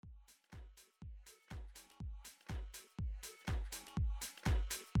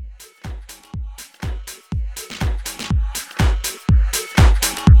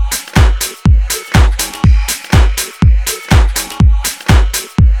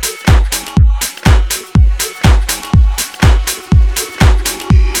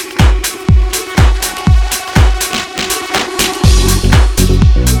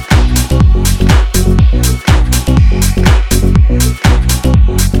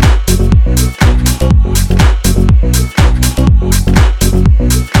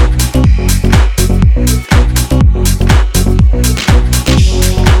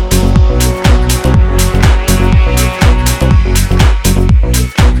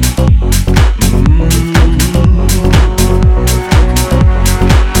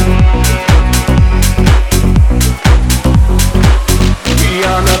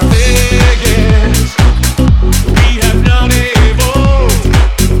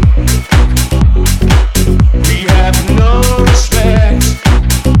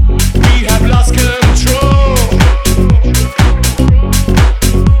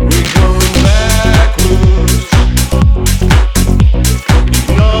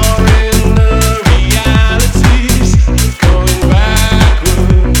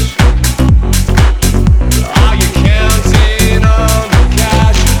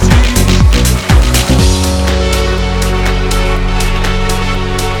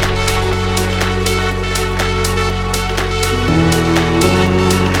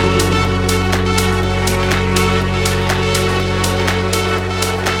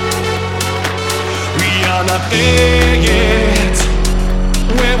there yet,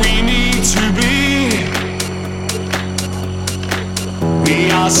 where we need to be. We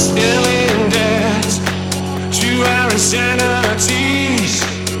are still in debt to our insanities.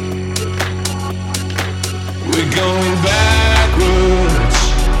 We're going backwards,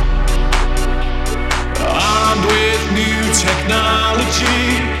 armed with new technology.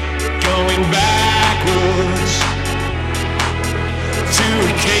 Going backwards to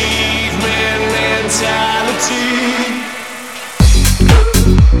a caveman mentality.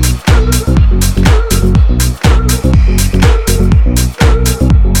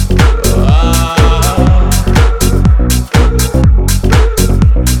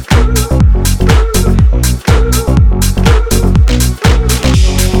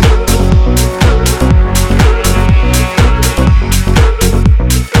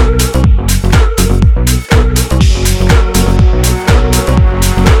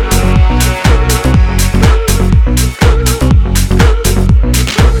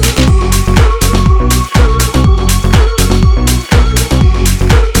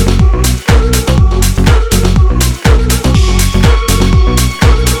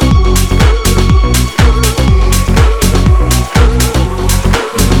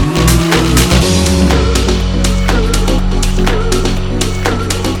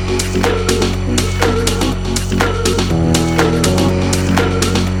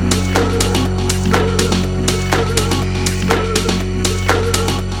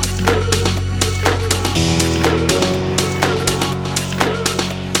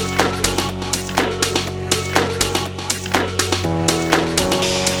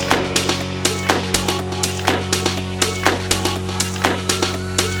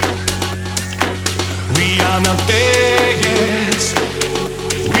 Not there yet.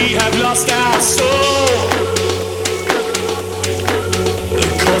 We have lost our soul. The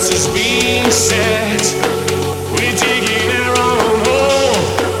course is being set. We're digging our own hole.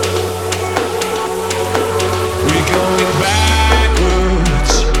 We're going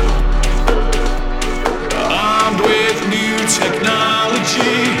backwards, armed with new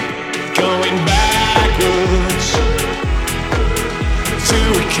technology. Going backwards to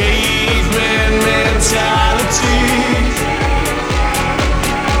a caveman mentality.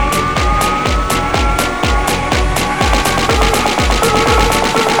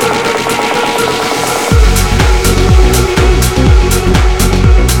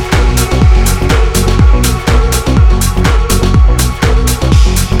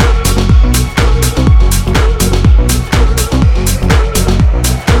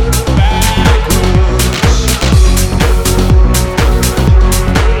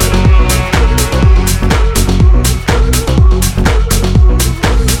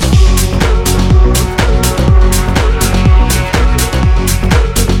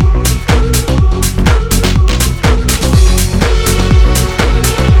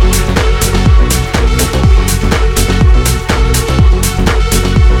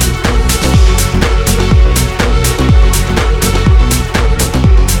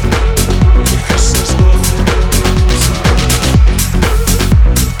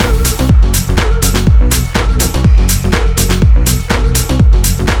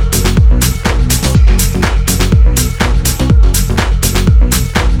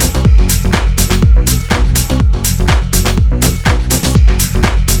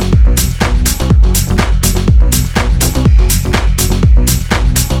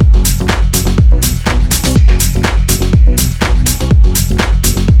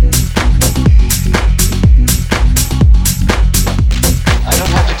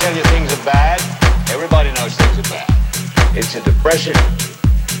 It's a depression.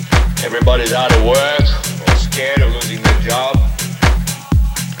 Everybody's out of work or scared of losing their job.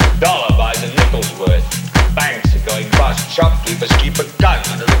 Dollar buys a nickel's worth. Banks are going bust. Shopkeepers keep a gun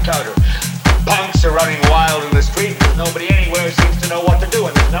under the counter. Punks are running wild in the street. There's nobody anywhere who seems to know what to do,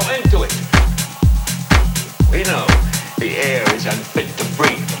 and there's no end to it. We know the air is unfit to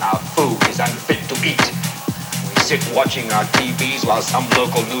breathe and our food is unfit to eat. We sit watching our TVs while some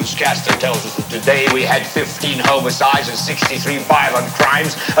local newscaster tells us that today we had 15 homicides and 63 violent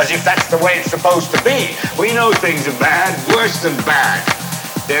crimes, as if that's the way it's supposed to be. We know things are bad, worse than bad.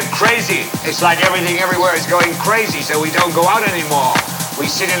 They're crazy. It's like everything everywhere is going crazy, so we don't go out anymore. We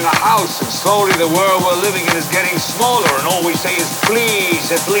sit in the house, and slowly the world we're living in is getting smaller, and all we say is,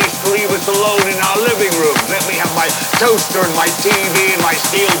 please, at least leave us alone in our living rooms. Let me have my toaster and my TV and my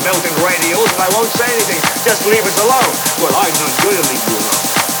steel-belted radios, and I won't say anything. Just leave us alone. Well, I'm not going to leave you alone.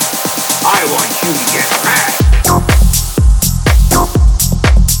 I want you to get mad.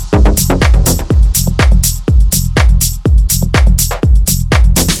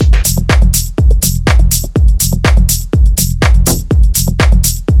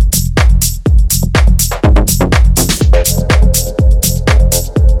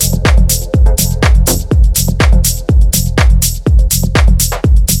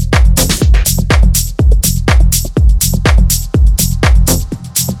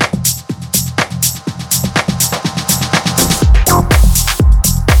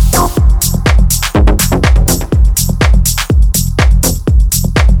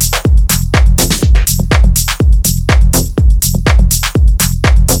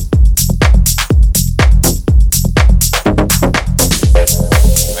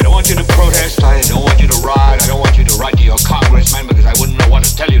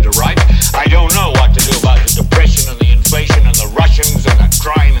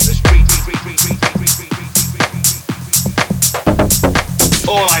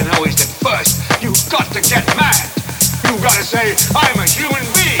 All I know is that first, you've got to get mad. You've got to say, I'm a human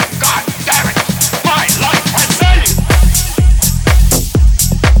being. God damn it. My life has value.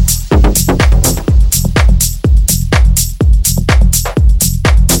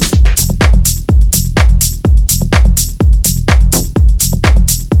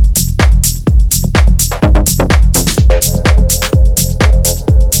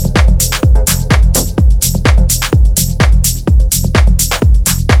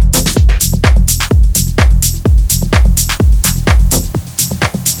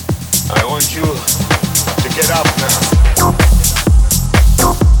 I want you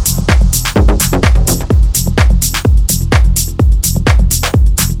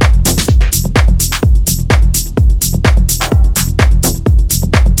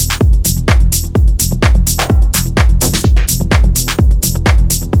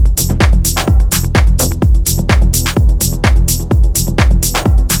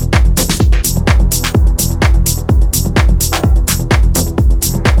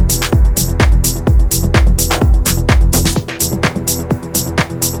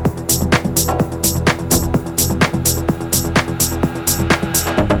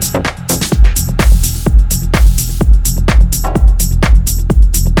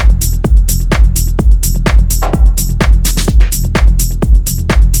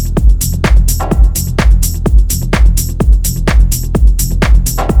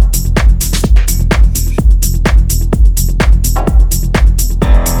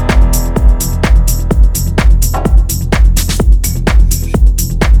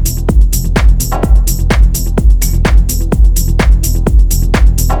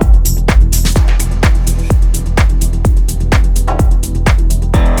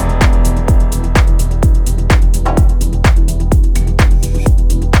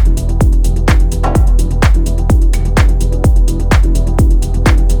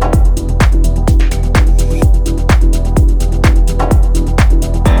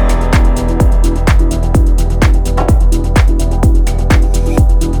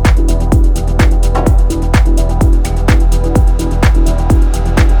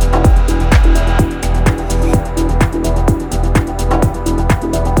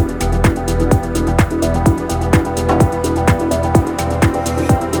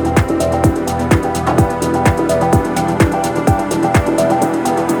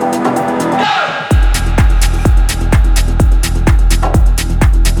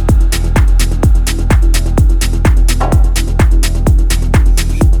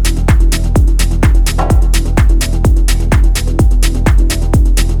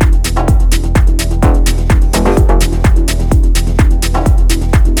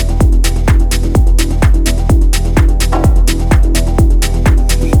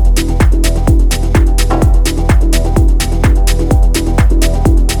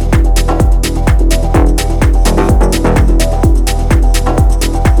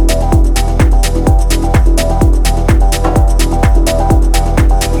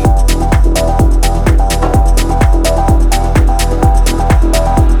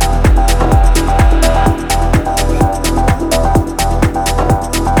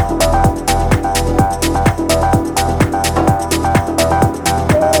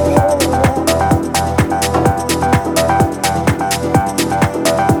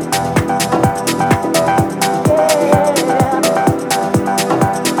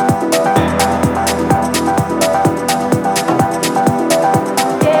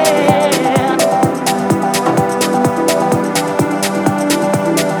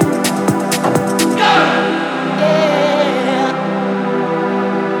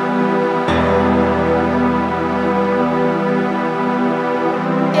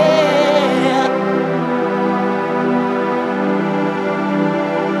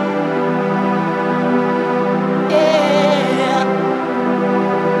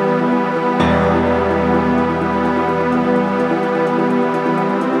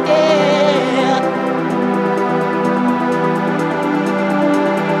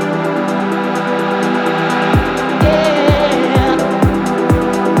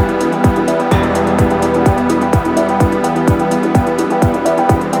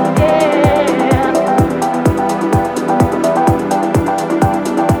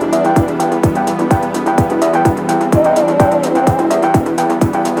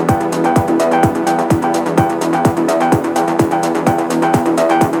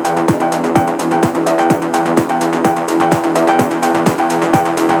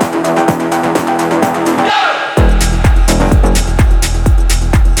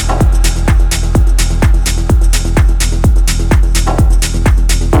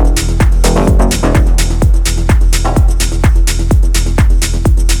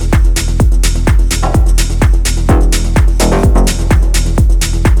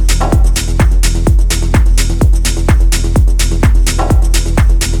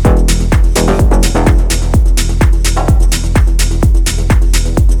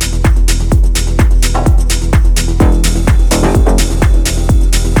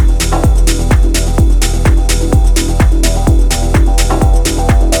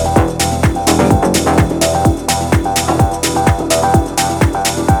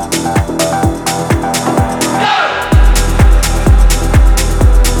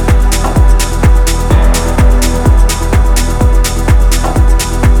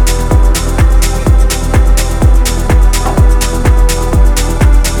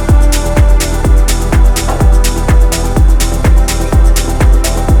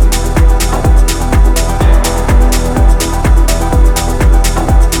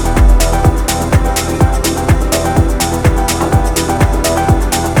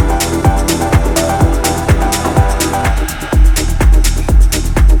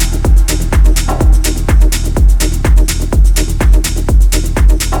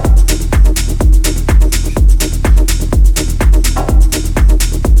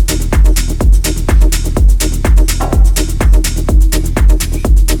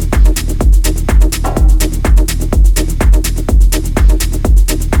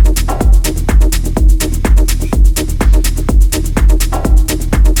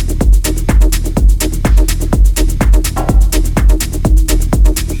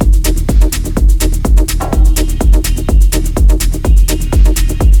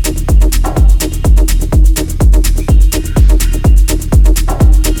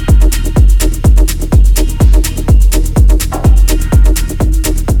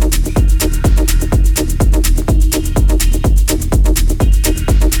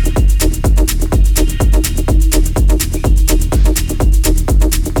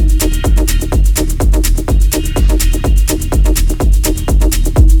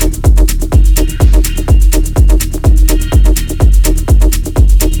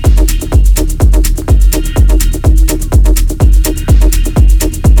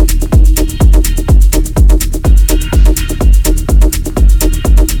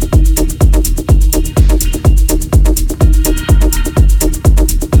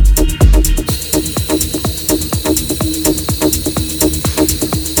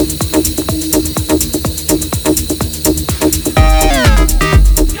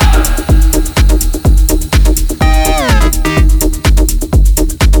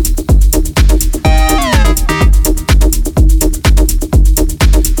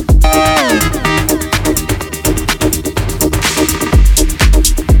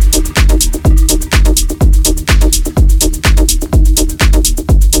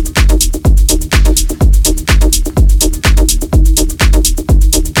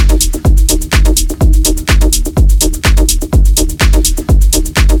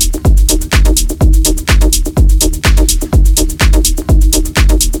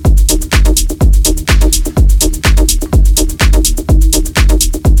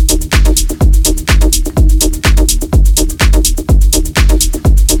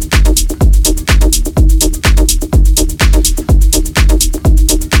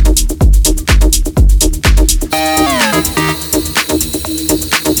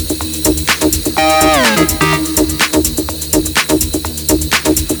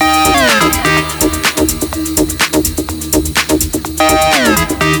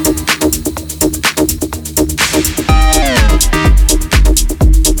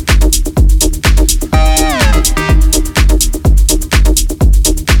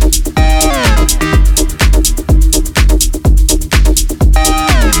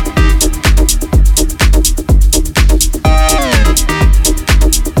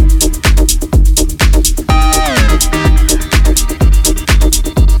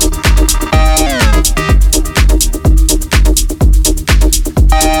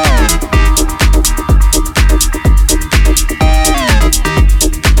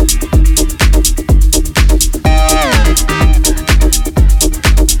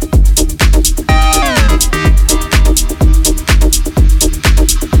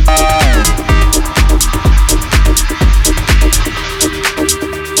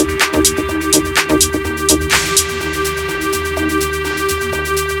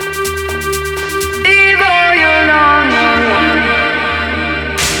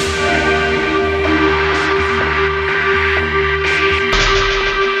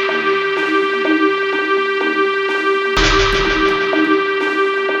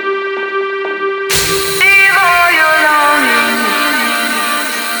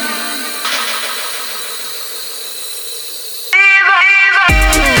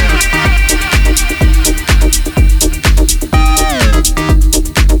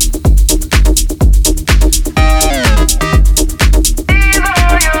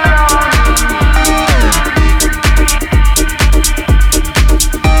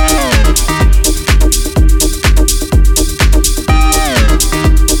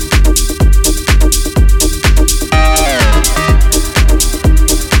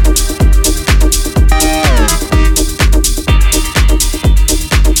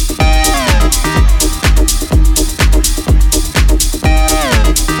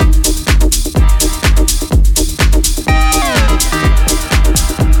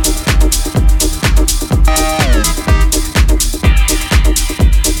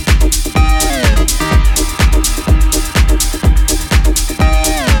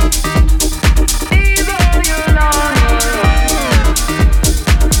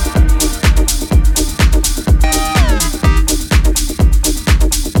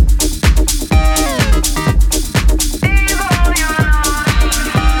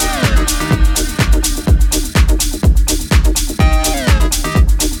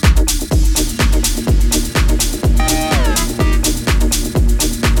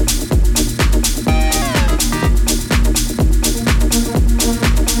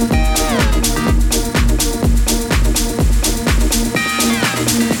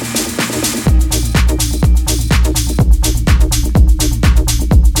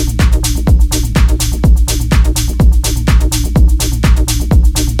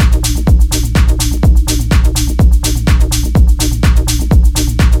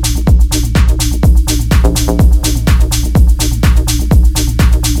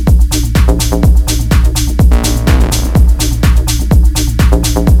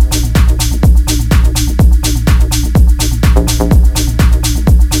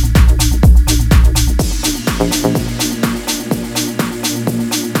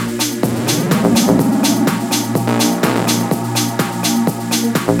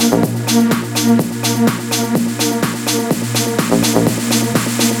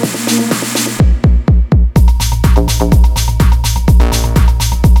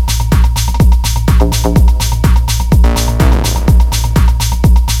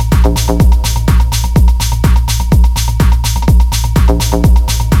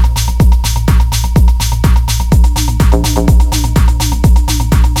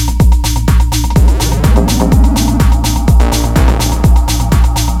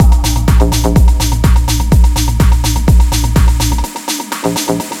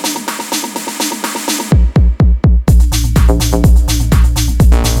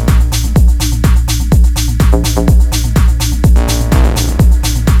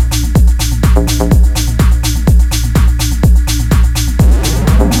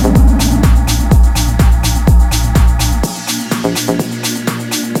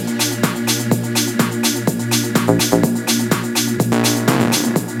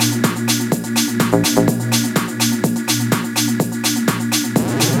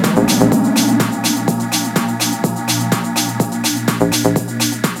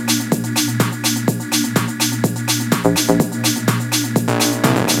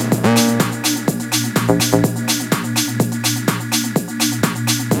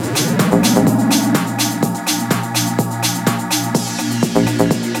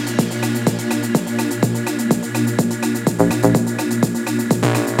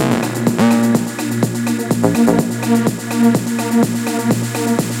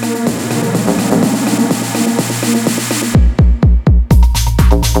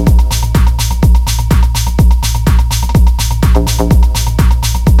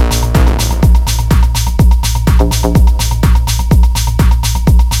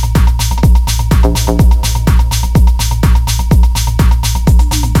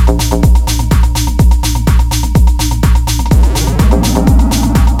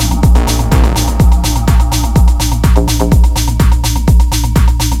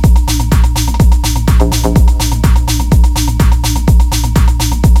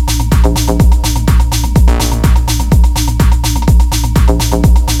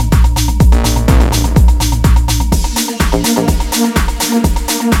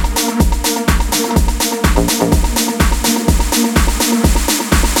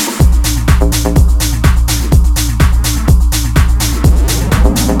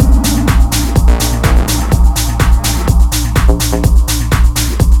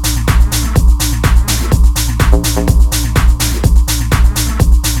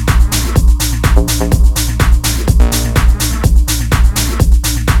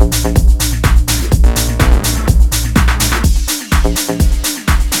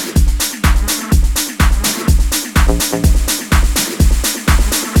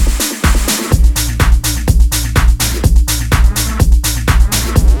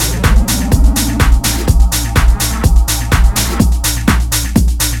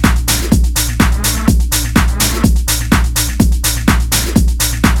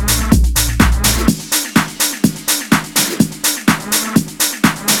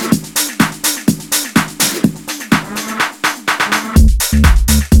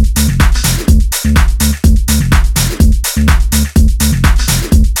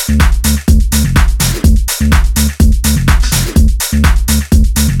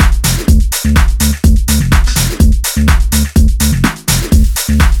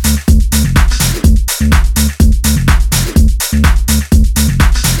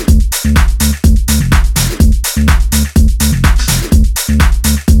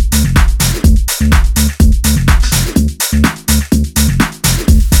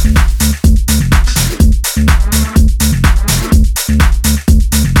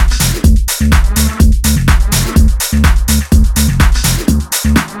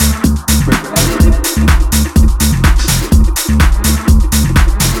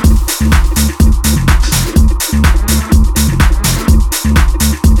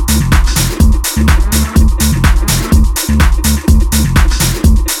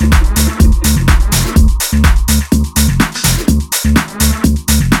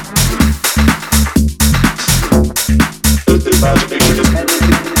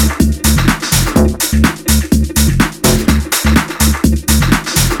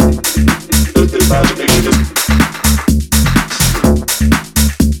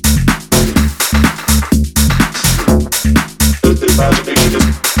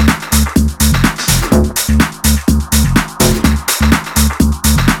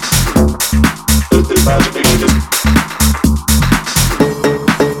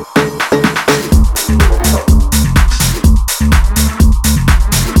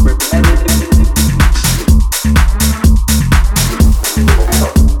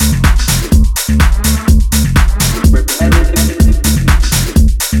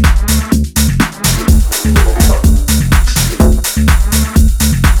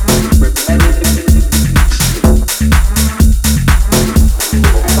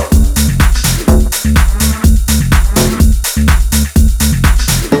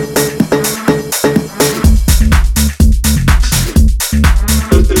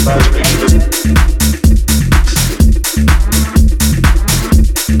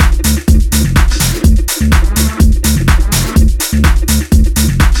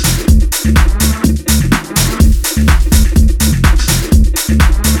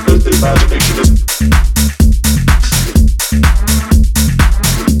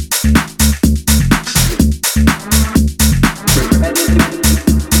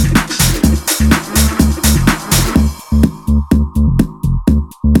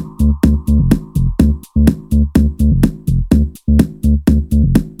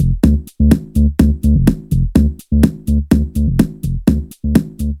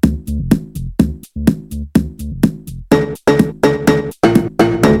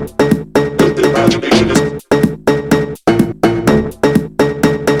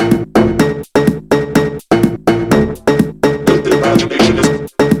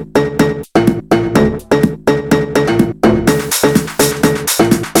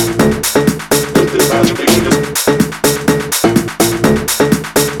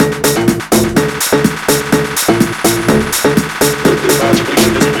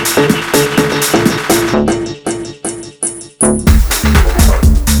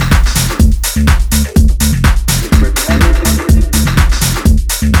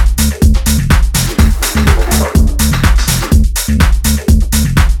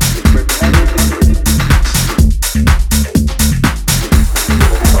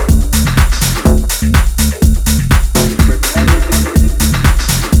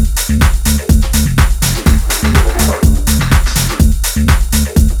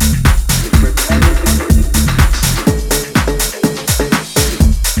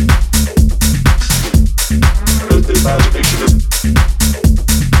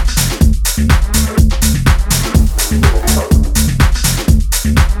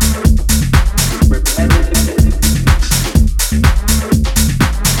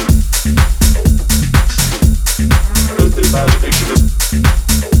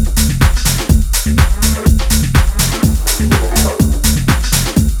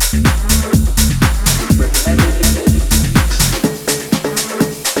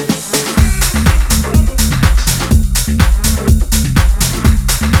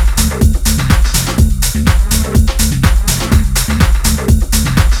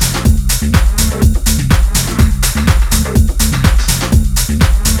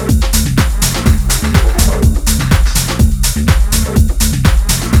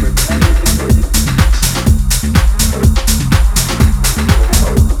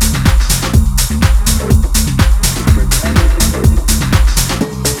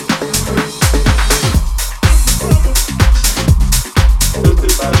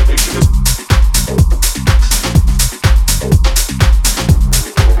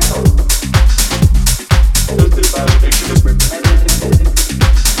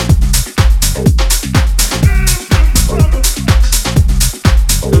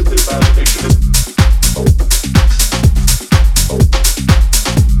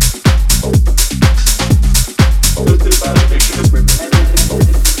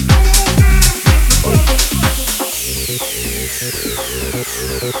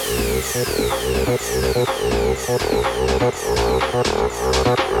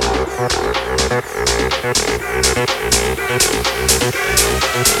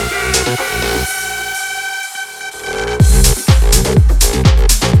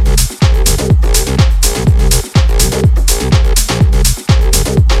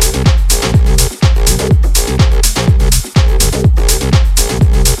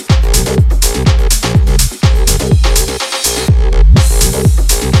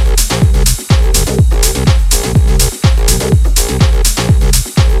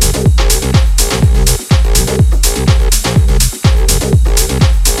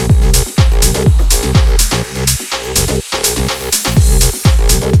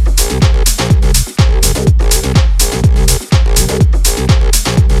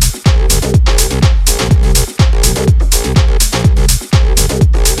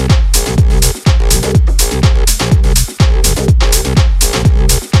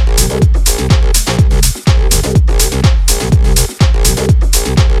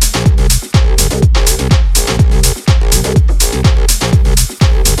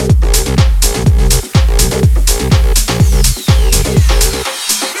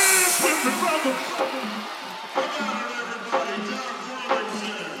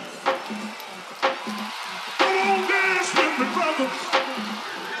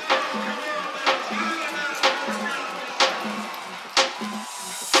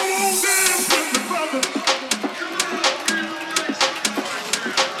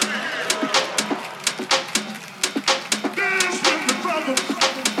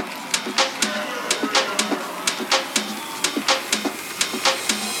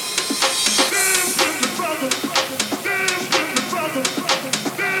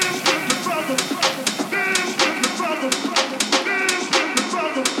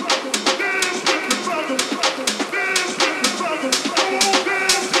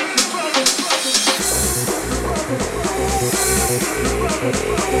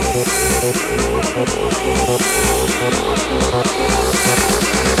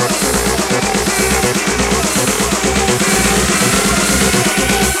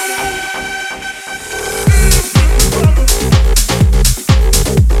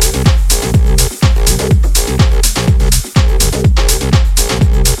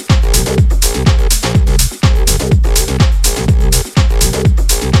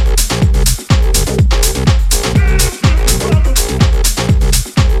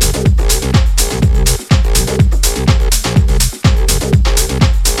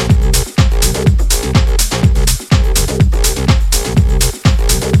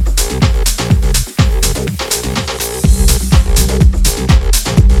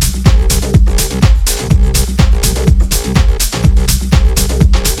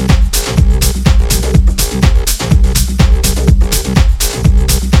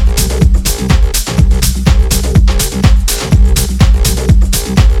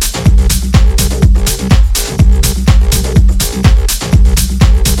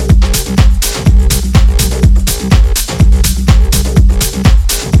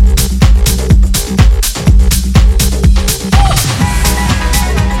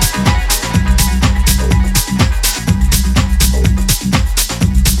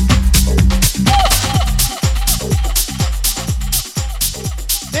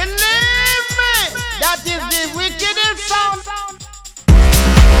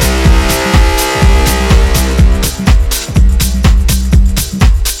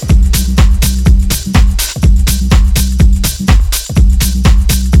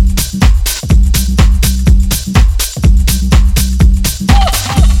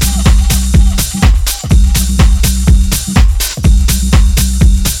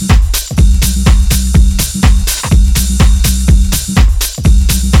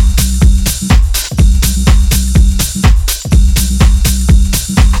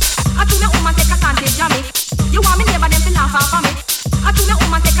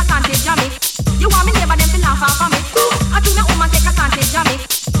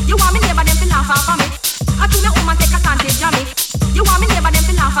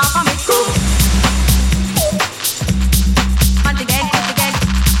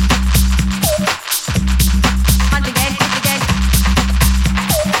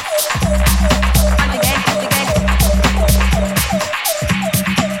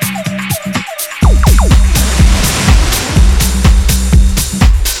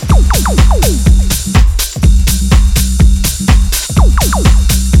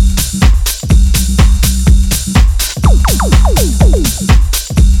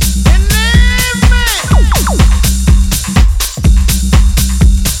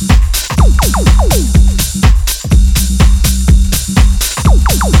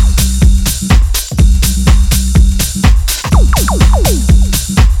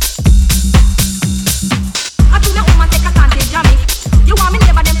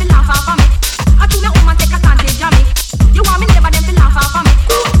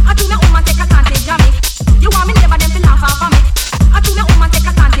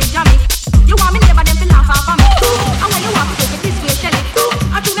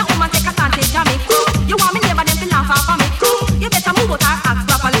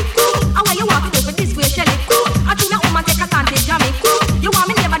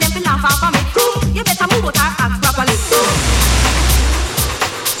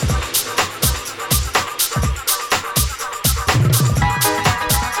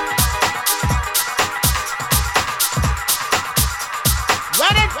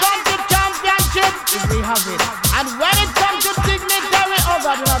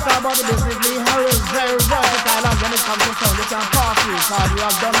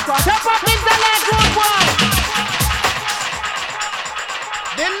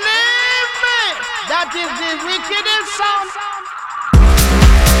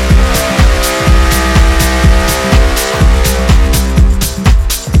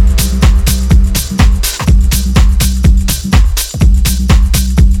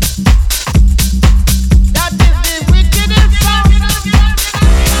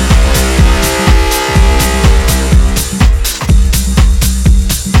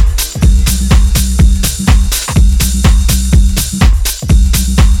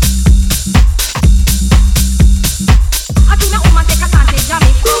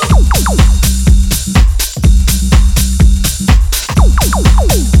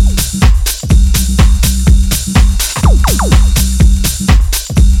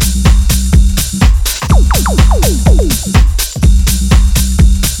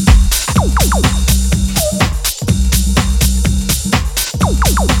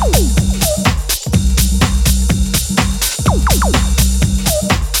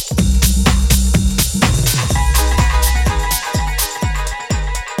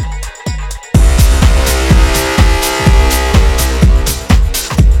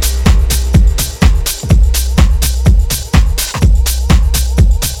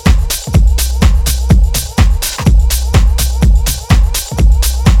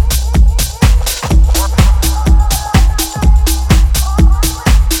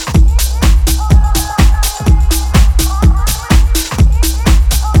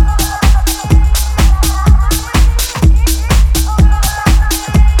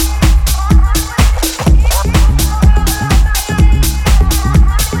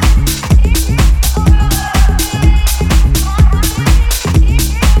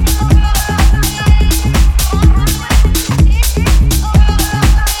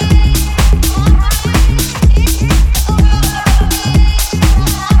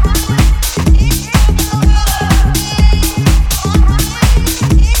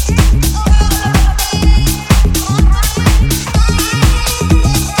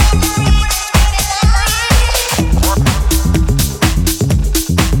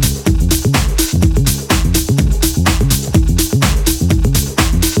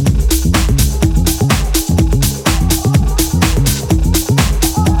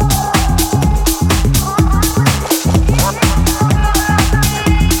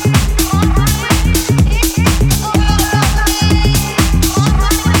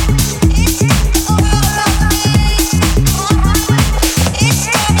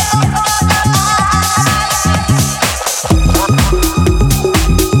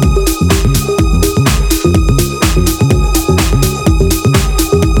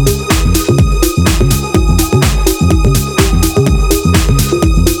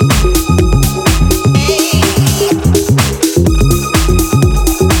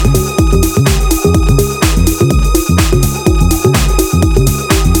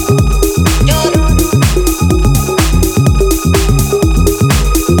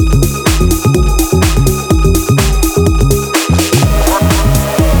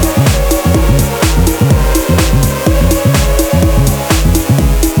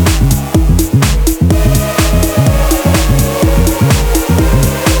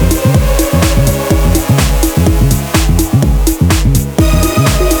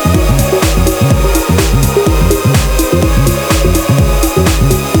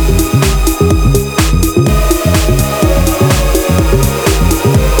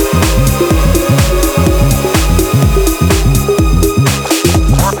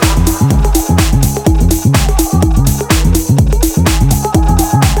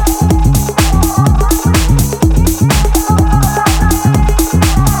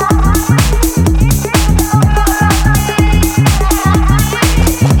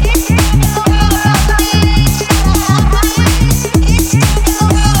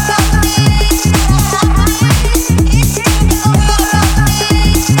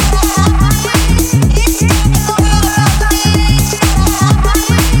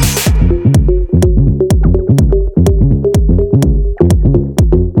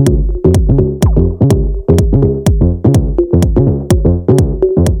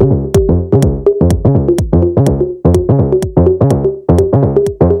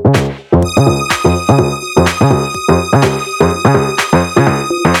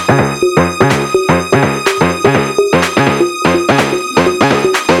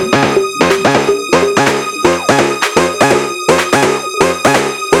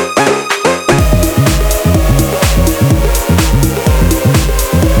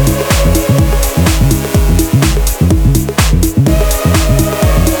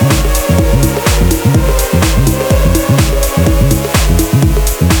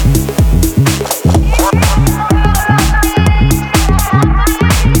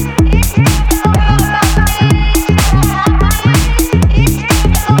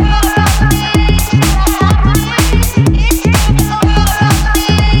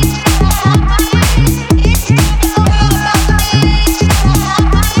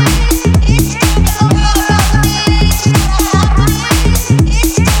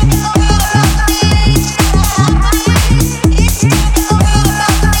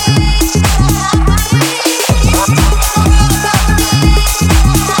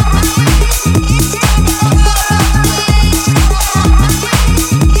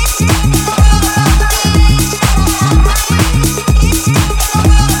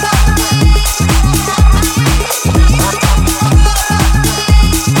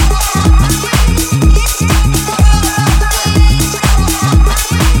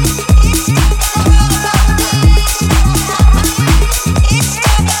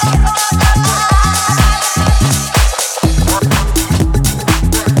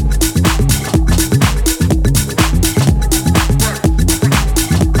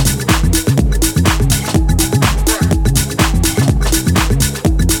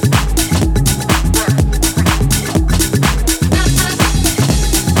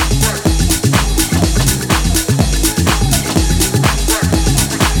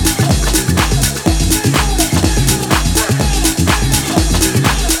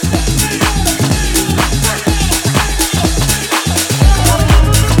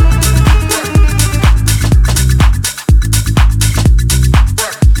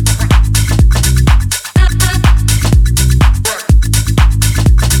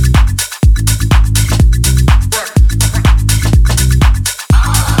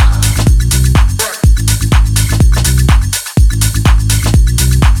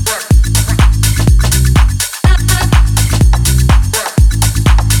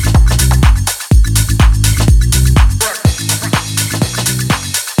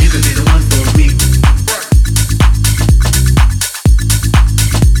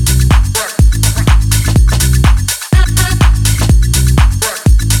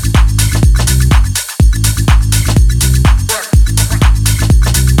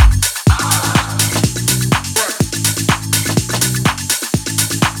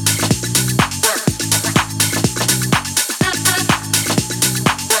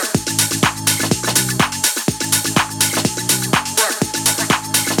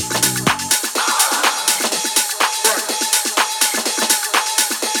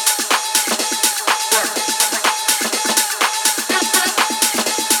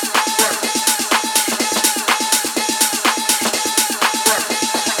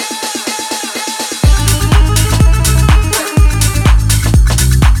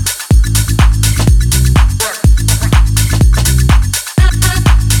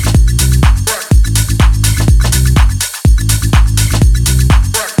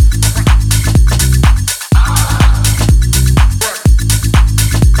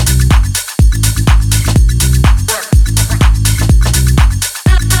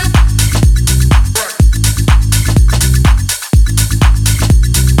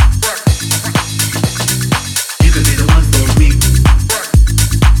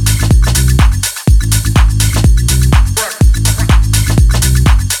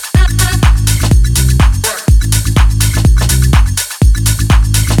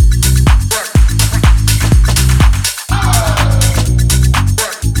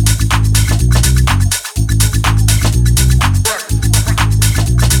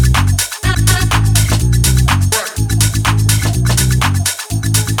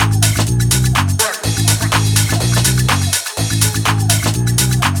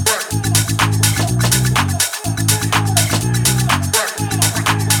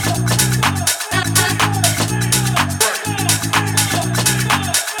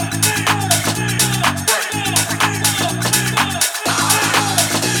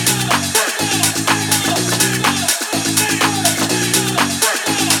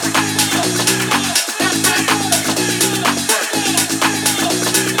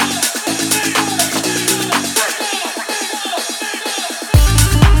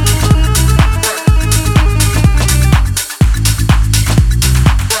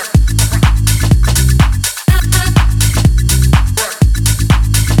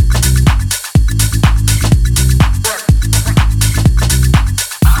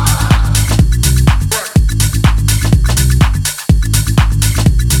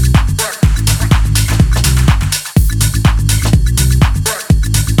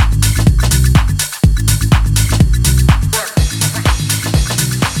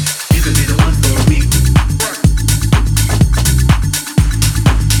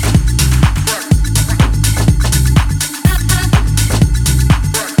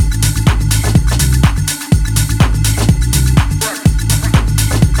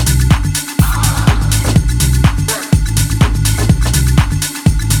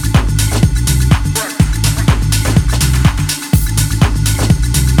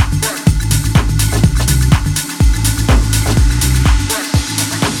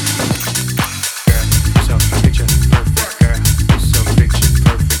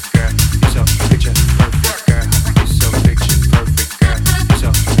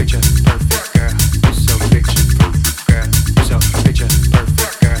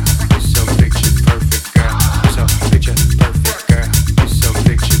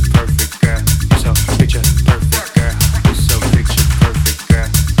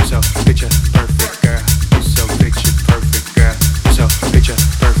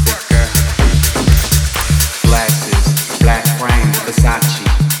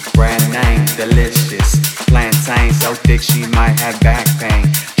like she might have back pain.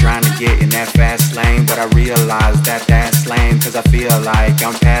 Trying to get in that fast lane, but I realize that that's lame. Cause I feel like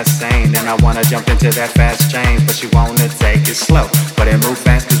I'm past sane, and I wanna jump into that fast change. But she wanna take it slow, but it move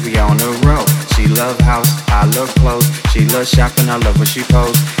fast cause we on the road. She love house, I love clothes. She love shopping, I love when she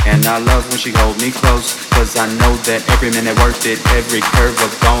pose. And I love when she hold me close. Cause I know that every minute worth it. Every curve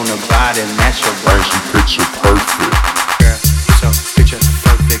of bone of body, natural. And she picture perfect. Girl, you so picture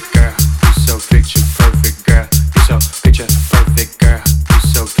perfect, girl. You so picture perfect, girl. You so picture perfect, girl. You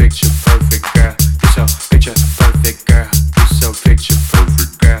so picture perfect, girl. You so picture perfect, girl. You so picture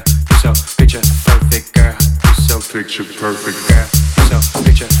perfect, girl. You so picture perfect, girl. You so picture perfect, girl. You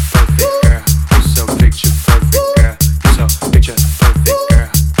so picture perfect, girl. You so picture perfect, girl.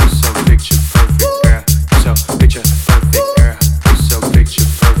 You so picture perfect, girl. You so picture perfect, girl. You so picture perfect, girl. You so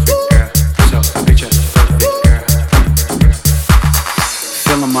picture perfect, girl. You so picture perfect, girl.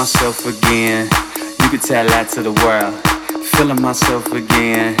 Feeling myself again. You could tell that to the world. Feeling myself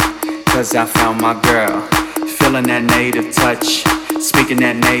again, cause I found my girl. Feeling that native touch, speaking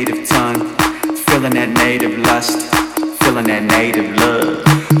that native tongue. Feeling that native lust, feeling that native love.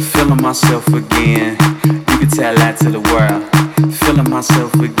 Feeling myself again, you could tell that to the world. Feeling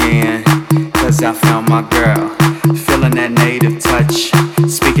myself again, cause I found my girl. Feeling that native touch,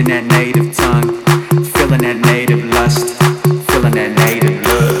 speaking that native tongue. Feeling that native lust, feeling that native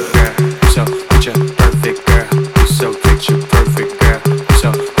love. Girl, you so picture perfect, girl. You so picture perfect, girl. You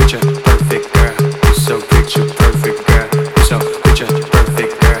so picture perfect, girl. You so picture perfect, girl. You so picture perfect,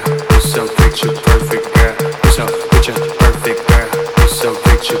 girl. You so picture perfect, girl. You so picture perfect,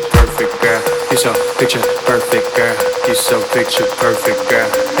 girl. You so picture perfect, girl. You so picture perfect, girl.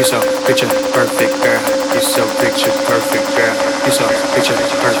 You so picture perfect, girl. You so picture perfect, girl. You so picture perfect, girl. You so picture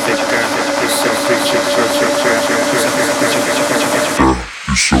perfect, girl. You so picture perfect, girl. You so picture perfect, girl.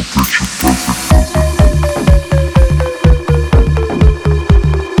 You so picture perfect.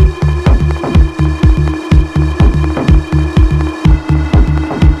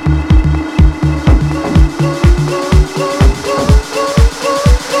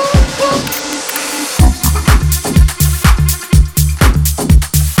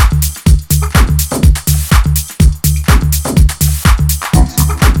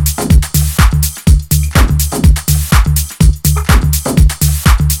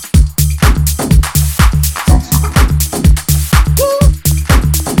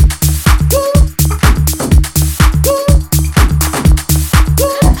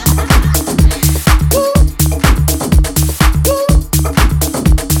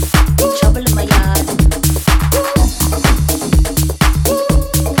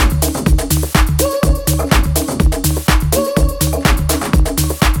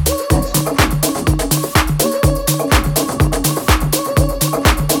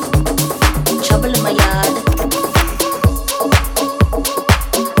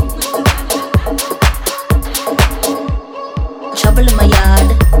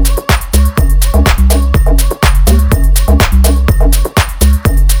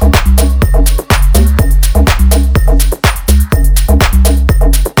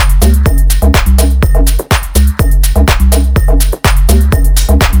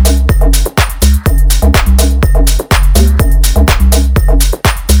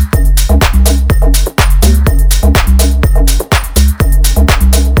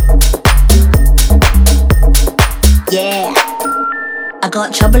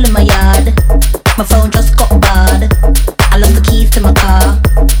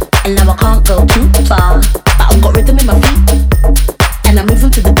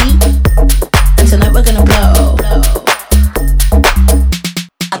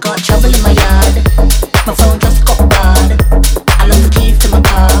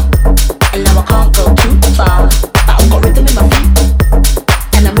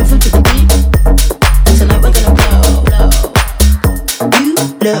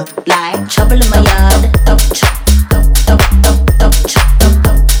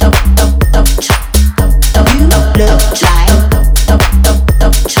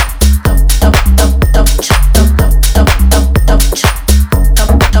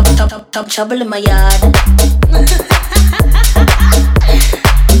 Trouble in my yard.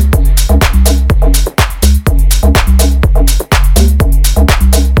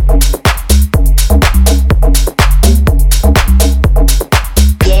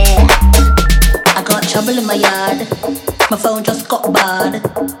 Yeah, I got trouble in my yard. My phone just got barred.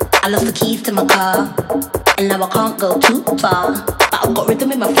 I lost the keys to my car, and now I can't go too far. But I've got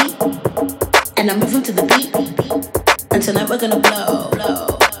rhythm in my feet, and I'm moving to the beat. And tonight we're gonna blow.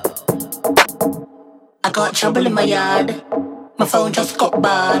 I got trouble in my yard. My phone just got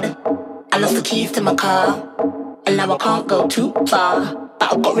barred. I lost the keys to my car, and now I can't go too far.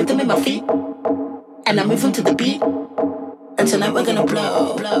 But I've got rhythm in my feet, and I'm moving to the beat. And tonight we're gonna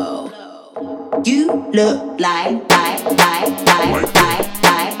blow, blow. You look like.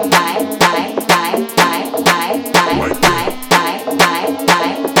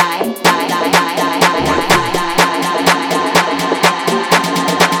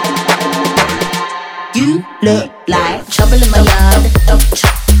 You look like trouble in my yard.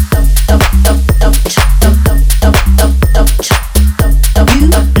 You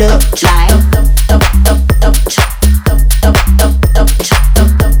look like.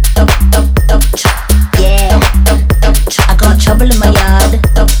 Yeah, I got trouble in my yard.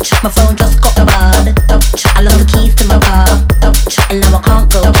 My phone just got barred. I lost the keys to my car, and now I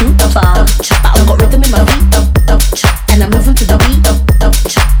can't go too far. But I've got rhythm in my feet, and I'm moving to the beat.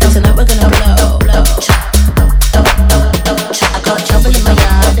 And tonight we're gonna blow, blow. I got trouble in my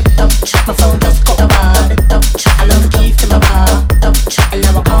yard. My phone just got barred. I lost the keys to my car, and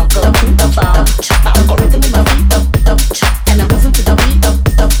now I can't go too far. But I've got rhythm in my feet, and I'm moving to the beat.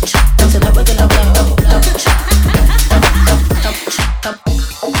 And tonight we're gonna blow, blow.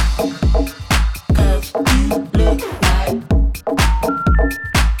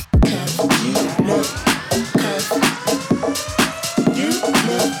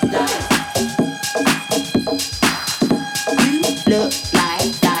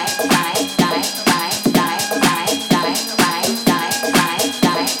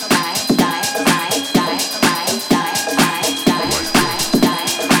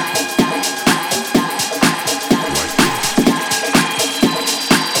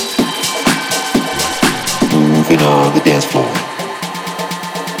 Moving on the dance floor,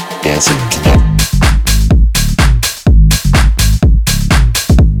 dancing tonight.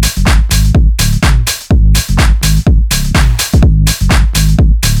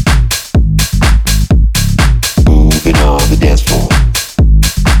 Moving on the dance floor,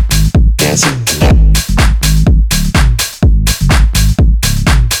 dancing tonight.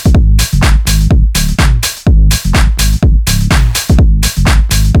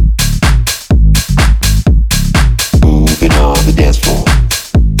 Moving on the dance floor,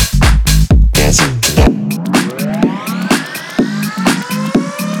 dancing tonight.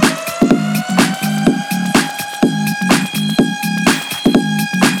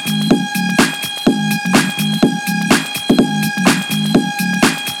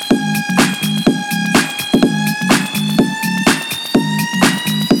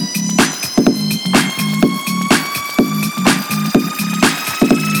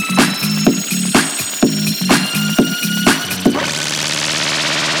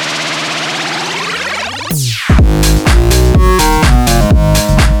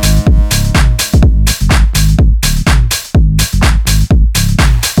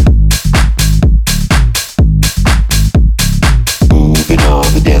 Moving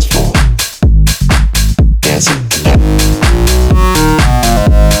on the